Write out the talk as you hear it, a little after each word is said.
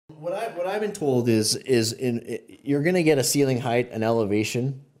What I've been told is you're gonna get a ceiling height, an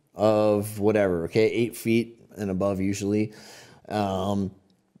elevation of whatever, okay, 8 feet and above usually.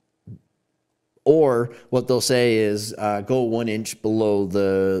 Or what they'll say is go 1 inch below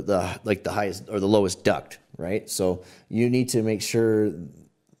the highest or the lowest duct, right? So you need to make sure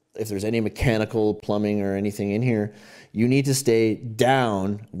if there's any mechanical, plumbing, or anything in here, you need to stay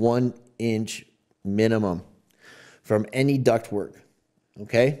down 1 inch minimum from any duct work.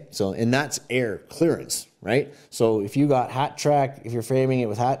 Okay, so and that's air clearance, right? So if you got hat track, if you're framing it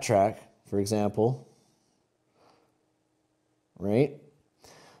with hat track, for example, right?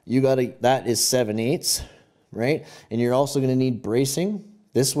 That is 7/8, right? And you're also going to need bracing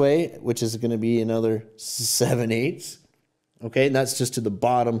this way, which is going to be another 7/8. Okay, and that's just to the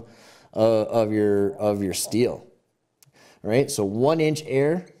bottom of your steel, right? So 1 inch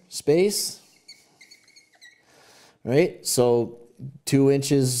air space, right? So 2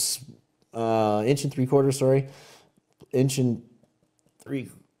 inches, inch and 3/4, sorry, inch and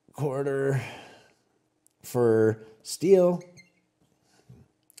 3/4 for steel.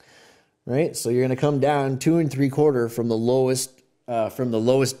 Right, so you're going to come down 2 3/4 from the lowest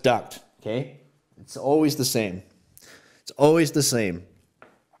duct. Okay, it's always the same. It's always the same.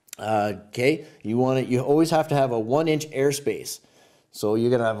 Okay, you always have to have a 1 inch airspace. So you're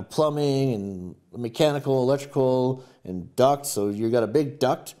going to have a plumbing and mechanical, electrical, and duct. So you got a big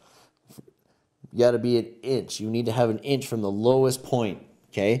duct. You got to be an inch. You need to have an inch from the lowest point.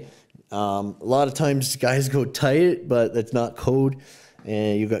 Okay, a lot of times guys go tight, but that's not code.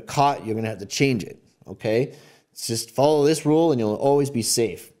 And you got caught, you're gonna have to change it. Okay, it's just follow this rule, and you'll always be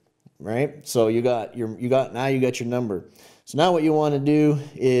safe, right? So you got your number. So now what you want to do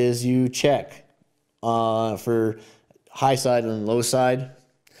is you check for high side and low side.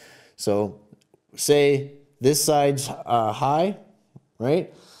 So say this side's high,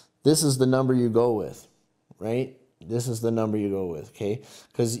 right? This is the number you go with, right? This is the number you go with, okay?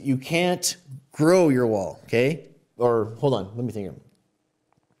 Because you can't grow your wall, okay? Or hold on, let me think.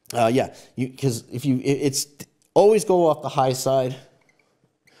 Yeah, because it's always go off the high side.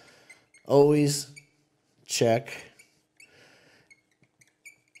 Always check.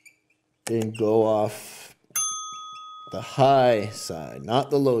 Then go off the high side, not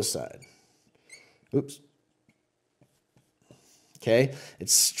the low side. Oops. Okay,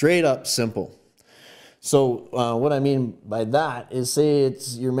 it's straight up simple. So what I mean by that is, say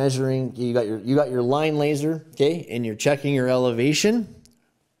you're measuring, you got your line laser, okay, and you're checking your elevation.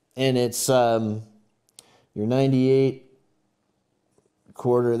 And it's your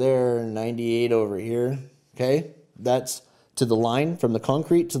 98/4 there, 98 over here, okay? That's to the line, from the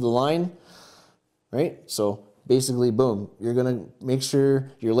concrete to the line, right? So basically, boom, you're going to make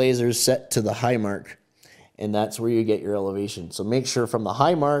sure your laser is set to the high mark, and that's where you get your elevation. So make sure from the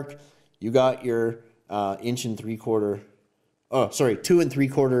high mark, you got your 1 3/4, 2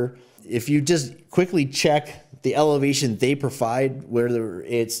 3/4. If you just quickly check the elevation they provide, whether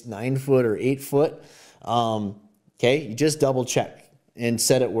it's 9 foot or 8 foot, okay, you just double check and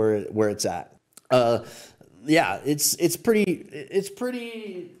set it where it's at. Yeah, it's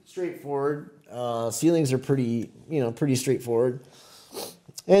pretty straightforward. Ceilings are pretty straightforward.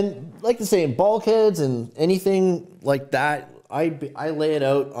 And like to say, in bulkheads and anything like that, I lay it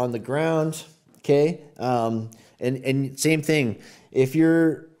out on the ground, okay? And same thing, if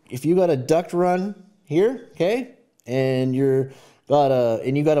you got a duct run here, okay, and you got a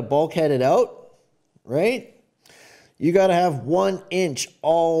bulkheaded out, right? You got to have 1 inch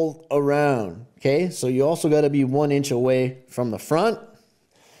all around, okay? So you also got to be 1 inch away from the front,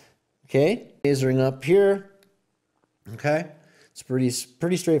 okay? Lasering up here, okay? It's pretty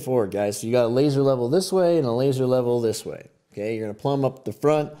straightforward, guys. So you got a laser level this way and a laser level this way, okay? You're gonna plumb up the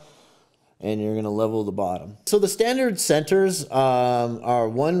front, and you're going to level the bottom. So the standard centers are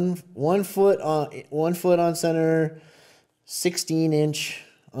one foot on center, 16-inch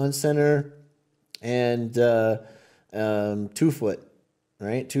on center, and 2 foot,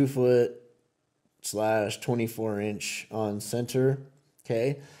 right? 2 foot / 24-inch on center.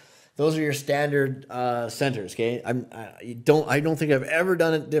 Okay, those are your standard centers. Okay, I don't think I've ever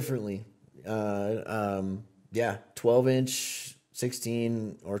done it differently. Yeah, 12-inch.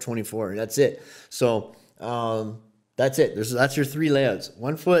 16 or 24. That's it. So that's it. That's your 3 layouts: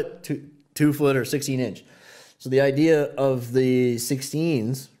 1 foot, 2 foot, or 16-inch. So the idea of the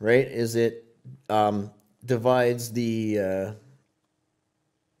 16s, right, is it divides the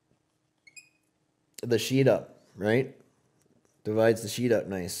sheet up, right? Divides the sheet up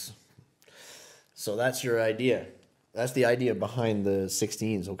nice. So that's your idea. That's the idea behind the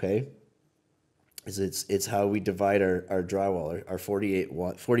 16s. Okay. is it's how we divide our drywall, our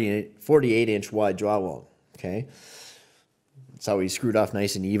 48 inch wide drywall. Okay, it's how we screwed off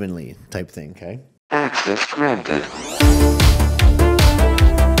nice and evenly type thing. Okay. Access granted.